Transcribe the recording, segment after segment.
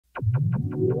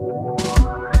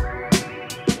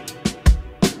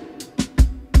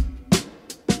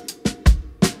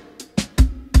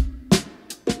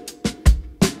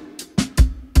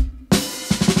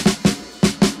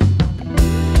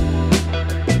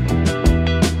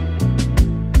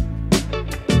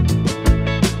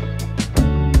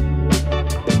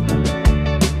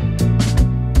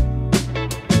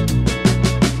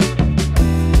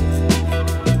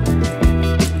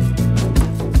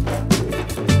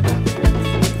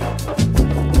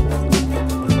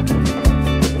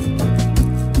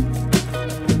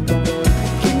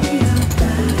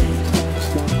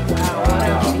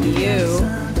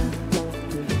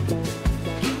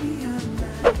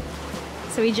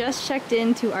So we just checked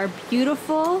into our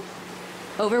beautiful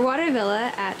overwater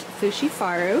villa at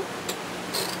Fushifaru.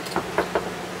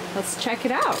 Let's check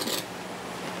it out.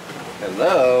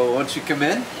 Hello, won't you come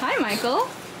in? Hi, Michael.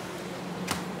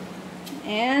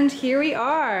 And here we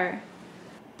are.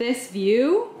 This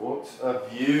view What a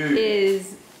view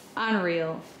is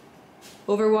unreal.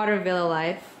 Overwater villa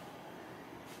life.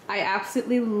 I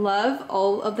absolutely love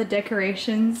all of the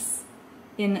decorations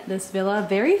in this villa.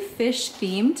 Very fish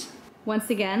themed.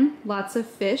 Once again, lots of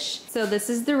fish. So this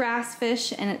is the wrasse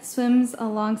fish, and it swims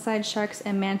alongside sharks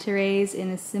and manta rays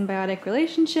in a symbiotic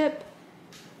relationship,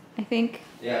 I think.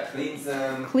 Yeah, cleans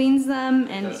them. Cleans them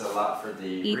and does a lot for the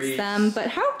eats reefs. them. But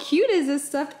how cute is this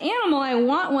stuffed animal? I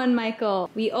want one,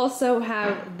 Michael. We also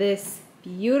have this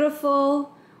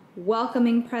beautiful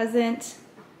welcoming present,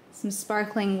 some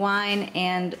sparkling wine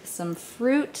and some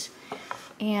fruit.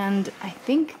 And I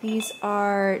think these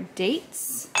are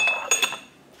dates.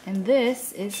 And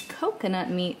this is coconut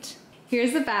meat.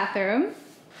 Here's the bathroom.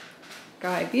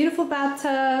 Got a beautiful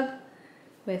bathtub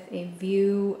with a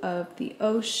view of the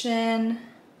ocean.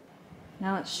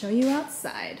 Now let's show you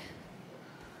outside.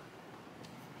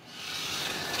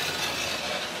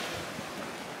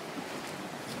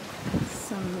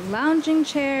 Some lounging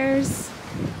chairs,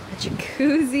 a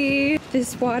jacuzzi.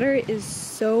 This water is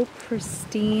so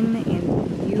pristine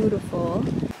and beautiful.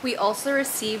 We also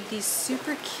received these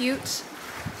super cute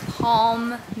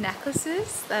palm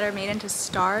necklaces that are made into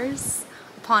stars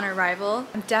upon arrival.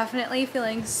 I'm definitely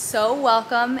feeling so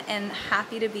welcome and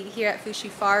happy to be here at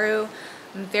Fushifaru.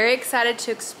 I'm very excited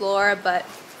to explore, but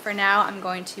for now I'm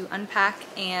going to unpack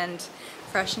and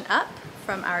freshen up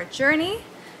from our journey.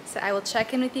 So I will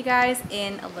check in with you guys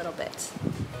in a little bit.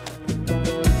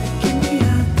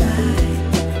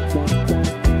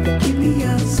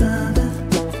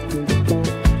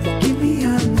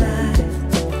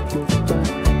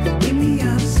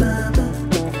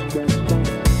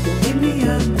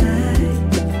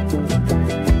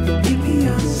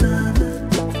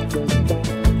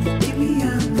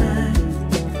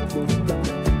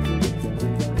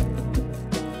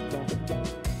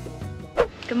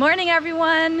 Good morning,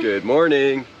 everyone. Good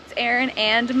morning. It's Erin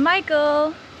and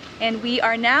Michael, and we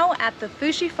are now at the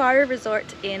Fushifaru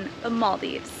Resort in the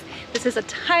Maldives. This is a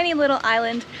tiny little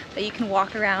island that you can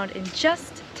walk around in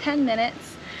just 10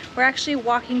 minutes. We're actually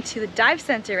walking to the dive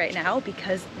center right now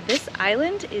because this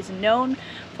island is known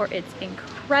for its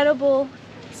incredible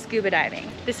scuba diving.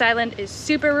 This island is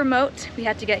super remote. We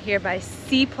had to get here by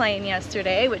seaplane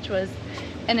yesterday, which was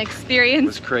an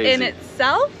experience in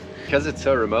itself. Because it's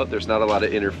so remote, there's not a lot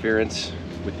of interference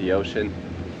with the ocean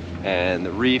and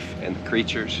the reef and the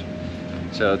creatures.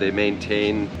 So they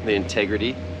maintain the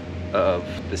integrity of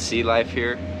the sea life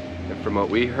here. And from what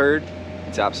we heard,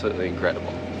 it's absolutely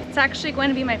incredible. It's actually going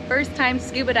to be my first time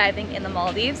scuba diving in the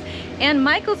Maldives and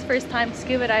Michael's first time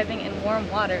scuba diving in warm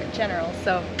water in general.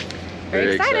 So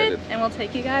very excited. And we'll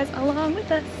take you guys along with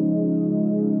us.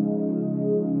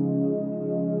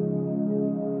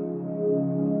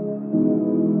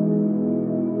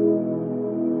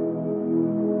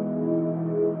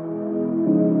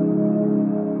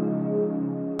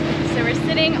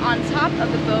 On top of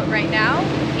the boat right now,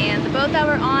 and the boat that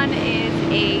we're on is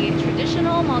a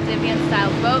traditional Maldivian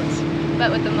style boat, but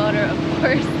with the motor, of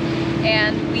course.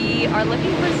 And we are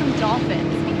looking for some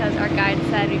dolphins because our guide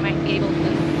said we might be able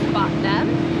to spot them.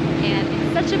 And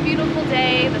it's such a beautiful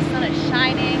day, the sun is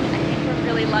shining. I think we're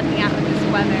really lucking out with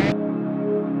this weather.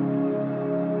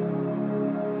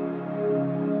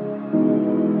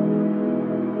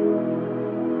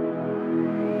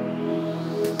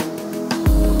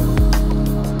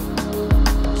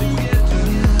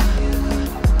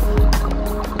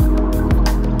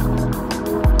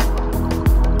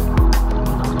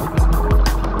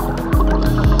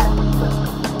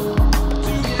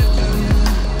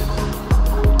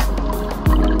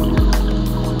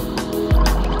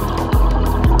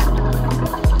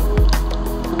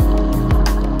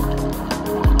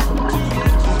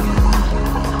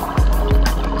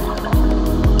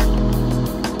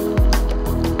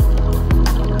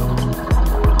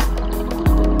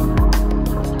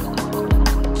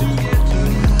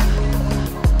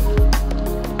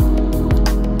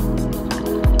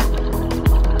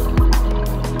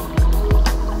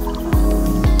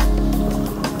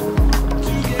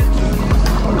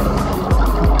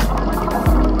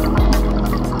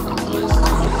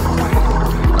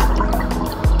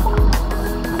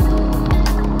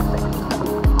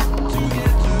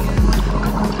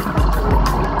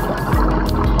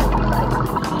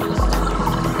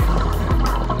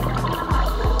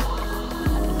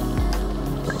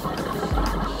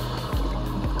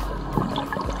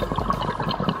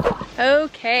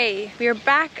 Okay, we are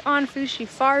back on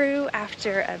Fushifaru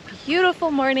after a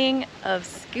beautiful morning of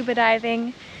scuba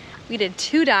diving. We did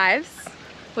 2 dives.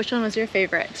 Which one was your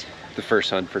favorite? The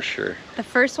first one for sure. The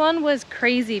first one was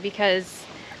crazy because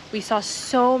we saw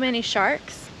so many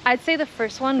sharks. I'd say the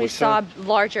first one we saw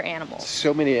larger animals.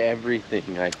 So many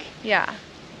everything, like, yeah.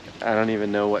 I don't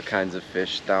even know what kinds of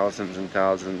fish, thousands and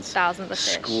thousands. Thousands of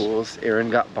fish. Schools. Aaron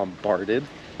got bombarded.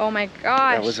 Oh my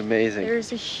gosh. That was amazing.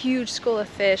 There's a huge school of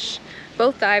fish.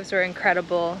 Both dives were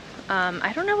incredible.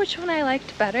 I don't know which one I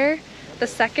liked better. The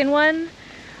second one,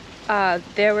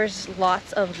 there was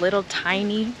lots of little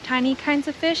tiny kinds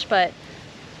of fish, but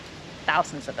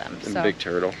thousands of them. And big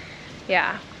turtle.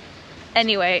 Yeah.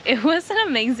 Anyway, it was an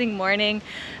amazing morning.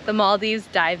 The Maldives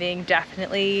diving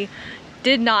definitely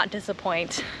did not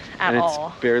disappoint at all.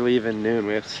 It's barely even noon.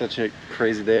 We have such a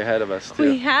crazy day ahead of us too.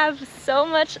 We have so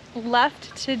much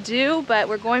left to do, but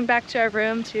we're going back to our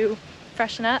room to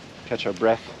freshen up. Catch our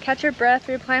breath. Catch our breath,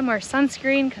 reapply more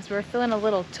sunscreen because we're feeling a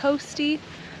little toasty.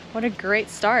 What a great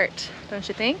start, don't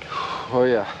you think? Oh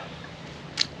yeah,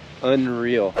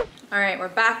 unreal. All right, we're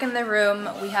back in the room.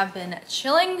 We have been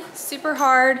chilling super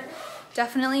hard.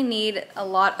 Definitely need a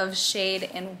lot of shade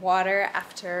and water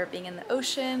after being in the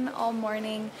ocean all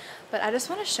morning, but I just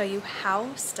want to show you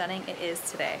how stunning it is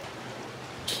today.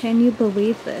 Can you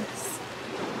believe this?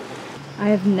 I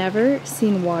have never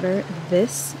seen water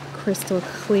this crystal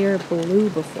clear blue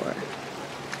before.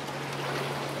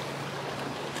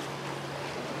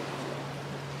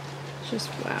 Just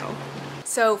wow.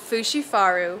 So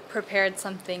Fushifaru prepared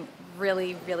something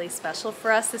really, really special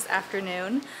for us this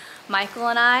afternoon. Michael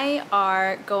and I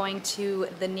are going to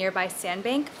the nearby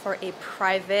sandbank for a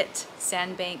private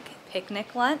sandbank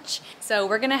picnic lunch. So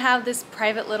we're gonna have this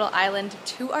private little island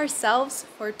to ourselves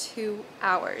for 2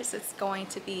 hours. It's going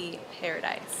to be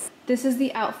paradise. This is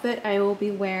the outfit I will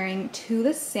be wearing to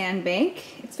the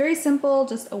sandbank. It's very simple,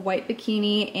 just a white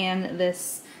bikini and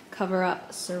this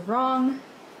cover-up sarong.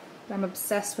 I'm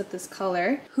obsessed with this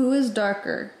color. Who is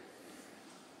darker?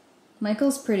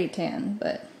 Michael's pretty tan,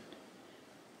 but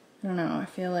I don't know, I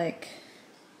feel like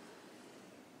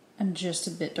I'm just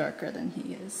a bit darker than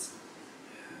he is.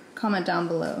 Comment down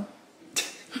below.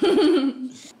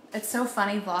 It's so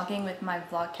funny vlogging with my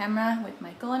vlog camera with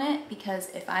Michael in it, because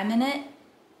if I'm in it,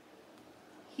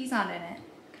 he's not in it,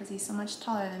 because he's so much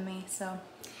taller than me, so.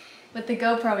 With the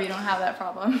GoPro, you don't have that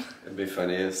problem. It'd be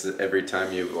funny is that every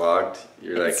time you vlogged,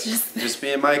 you're It's like, just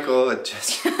me and Michael, it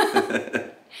just...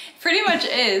 Pretty much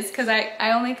is, because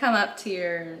I only come up to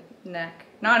your neck.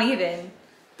 Not even.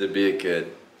 That'd be a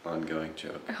good ongoing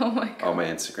joke. Oh my god. All my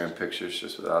Instagram pictures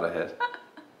just without a head.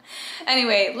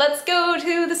 Anyway, let's go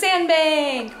to the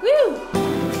sandbank. Woo!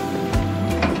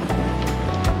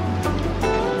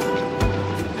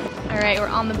 All right, we're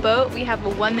on the boat. We have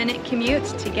a 1-minute commute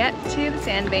to get to the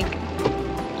sandbank.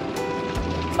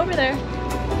 Over there.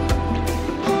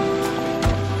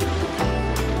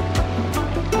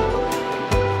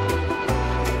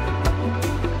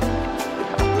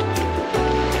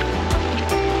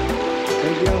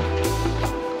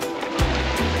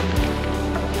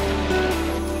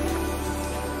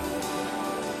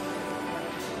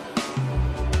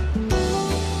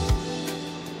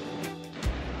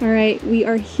 All right, we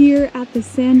are here at the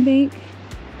sandbank,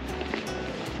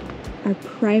 our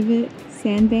private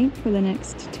sandbank for the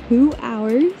next 2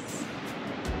 hours.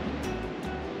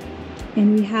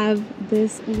 And we have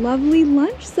this lovely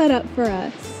lunch set up for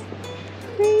us.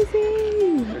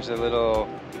 Crazy! There's a little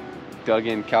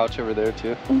dug-in couch over there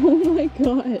too. Oh my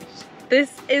gosh.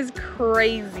 This is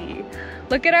crazy.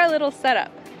 Look at our little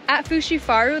setup. At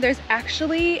Fushifaru, there's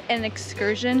actually an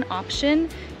excursion option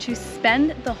to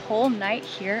spend the whole night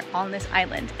here on this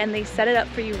island. And they set it up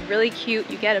for you really cute.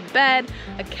 You get a bed,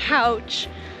 a couch,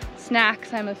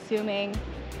 snacks, I'm assuming,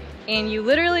 and you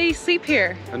literally sleep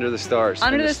here. Under the stars.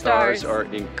 Under the stars. Are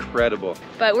incredible.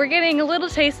 But we're getting a little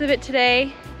taste of it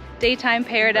today. Daytime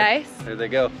paradise. There they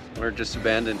go. We're just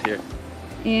abandoned here.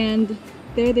 And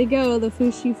there they go. The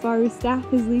Fushifaru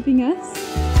staff is leaving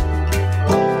us.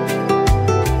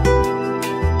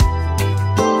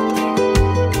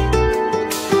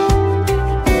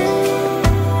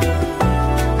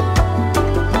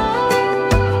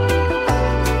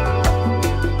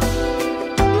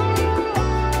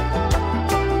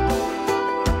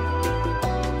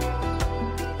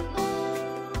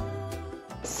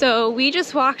 So we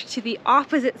just walked to the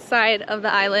opposite side of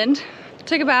the island. It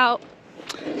took about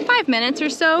 5 minutes or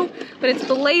so, but it's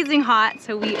blazing hot,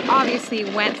 so we obviously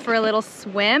went for a little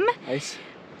swim. Ice?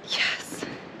 Yes.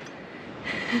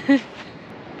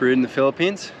 Brewed in the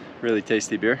Philippines. Really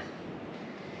tasty beer.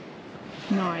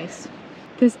 Nice.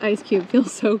 This ice cube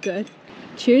feels so good.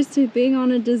 Cheers to being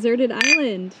on a deserted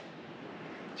island.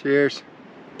 Cheers.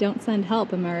 Don't send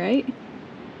help, am I right?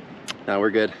 No, we're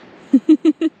good.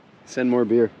 Send more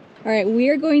beer. All right, we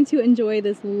are going to enjoy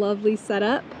this lovely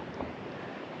setup.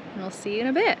 And we'll see you in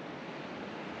a bit.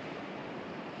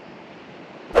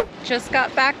 Just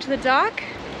got back to the dock.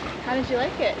 How did you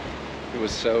like it? It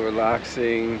was so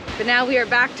relaxing. But now we are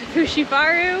back to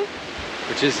Fushifaru.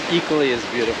 Which is equally as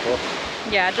beautiful.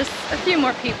 Yeah, just a few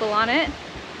more people on it.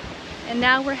 And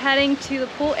now we're heading to the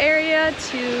pool area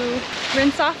to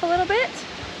rinse off a little bit.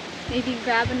 Maybe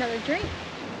grab another drink.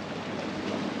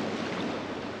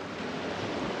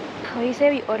 What do you say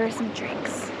we order some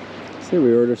drinks? Say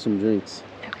we order some drinks.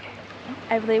 Okay.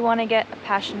 I really want to get a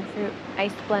passion fruit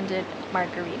ice blended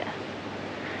margarita.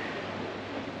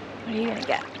 What are you gonna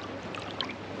get?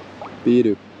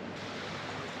 Biru.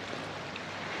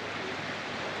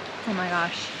 Oh my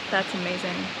gosh, that's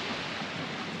amazing.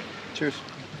 Cheers.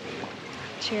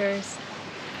 Cheers.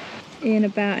 In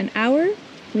about an hour,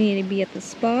 we need to be at the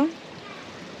spa.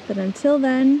 But until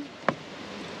then,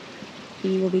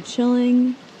 we will be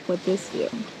chilling with this view.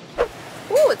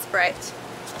 Ooh, it's bright.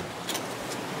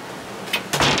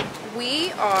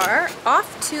 We are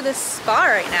off to the spa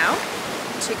right now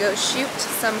to go shoot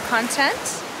some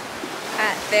content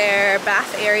at their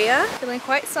bath area. Feeling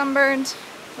quite sunburned,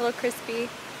 a little crispy,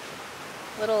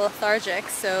 a little lethargic,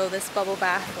 so this bubble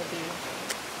bath will be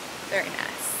very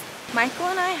nice. Michael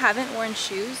and I haven't worn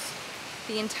shoes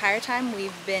the entire time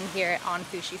we've been here on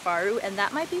Fushifaru, and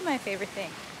that might be my favorite thing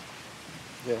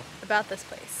about this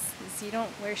place, is you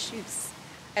don't wear shoes.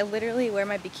 I literally wear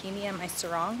my bikini and my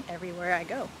sarong everywhere I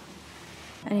go.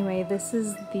 Anyway, this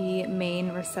is the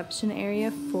main reception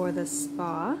area for the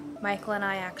spa. Michael and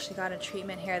I actually got a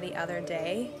treatment here the other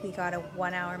day. We got a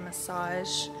 1-hour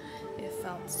massage. It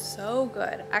felt so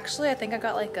good. Actually, I think I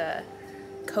got like a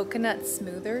coconut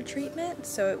smoother treatment.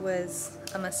 So it was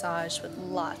a massage with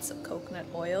lots of coconut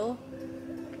oil.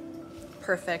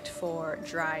 Perfect for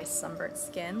dry, sunburnt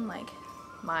skin like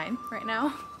mine right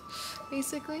now,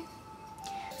 basically.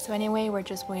 So anyway, we're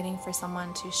just waiting for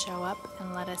someone to show up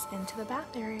and let us into the bath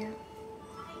area.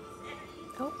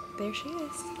 Oh, there she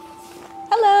is.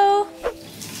 Hello!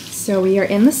 So we are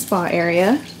in the spa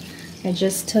area. I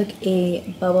just took a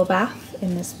bubble bath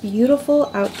in this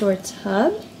beautiful outdoor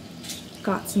tub.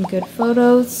 Got some good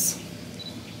photos.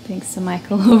 Thanks to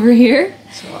Michael over here.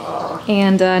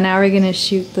 And now we're gonna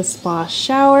shoot the spa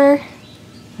shower.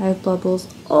 I have bubbles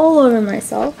all over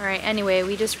myself. All right, anyway,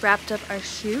 we just wrapped up our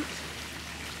shoot.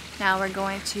 Now we're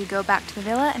going to go back to the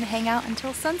villa and hang out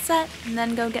until sunset and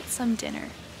then go get some dinner.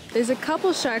 There's a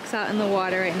couple sharks out in the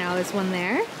water right now. There's one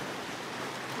there.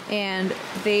 And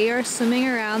they are swimming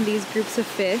around these groups of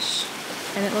fish.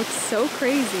 And it looks so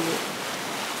crazy.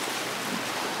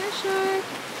 Hi, shark.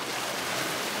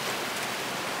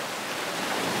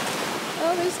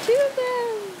 Oh, there's 2 of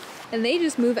them. And they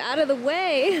just move out of the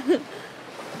way.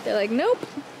 They're like, nope.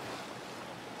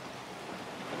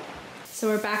 So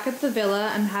we're back at the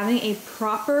villa. I'm having a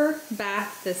proper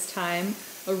bath this time,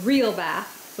 a real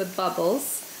bath with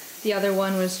bubbles. The other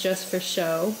one was just for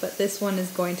show, but this one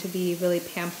is going to be really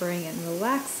pampering and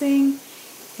relaxing.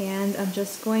 And I'm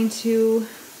just going to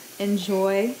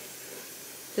enjoy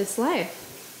this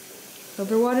life,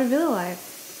 overwater villa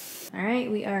life. All right,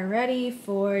 we are ready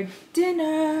for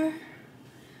dinner.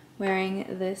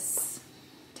 Wearing this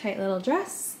tight little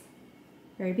dress,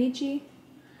 very beachy.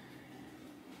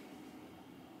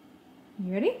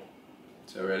 You ready?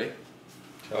 So ready?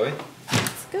 Shall we?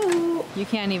 Let's go. You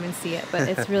can't even see it, but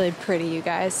it's really pretty, you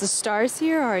guys. The stars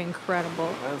here are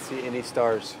incredible. I don't see any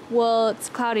stars. Well, it's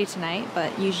cloudy tonight,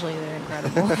 but usually they're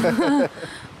incredible.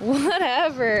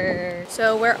 Whatever.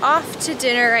 So we're off to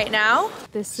dinner right now.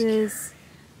 This is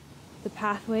the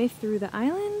pathway through the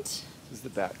island. This is the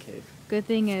bat cave. Good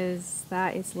thing is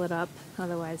that it's lit up,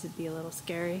 otherwise it'd be a little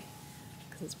scary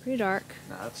because it's pretty dark.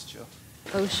 Nah, that's chill.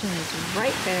 Ocean is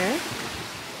right there.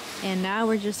 And now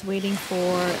we're just waiting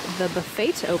for the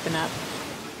buffet to open up.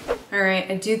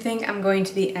 Alright, I do think I'm going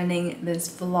to be ending this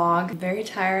vlog. I'm very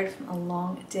tired from a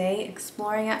long day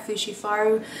exploring at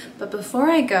Fushifaru, but before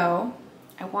I go,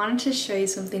 I wanted to show you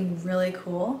something really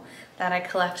cool that I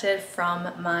collected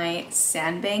from my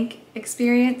sandbank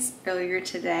experience earlier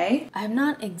today. I'm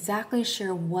not exactly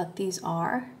sure what these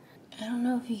are. I don't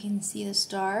know if you can see the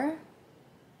star,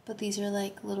 but these are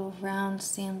like little round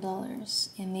sand dollars,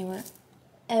 and they were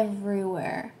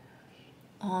everywhere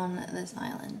on this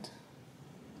island.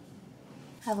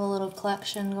 Have a little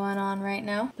collection going on right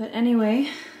now. But anyway,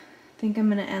 I think I'm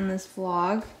gonna end this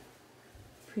vlog.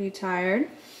 Pretty tired.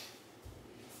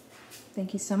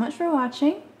 Thank you so much for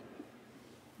watching.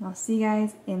 I'll see you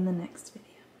guys in the next video.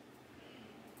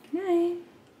 Good night.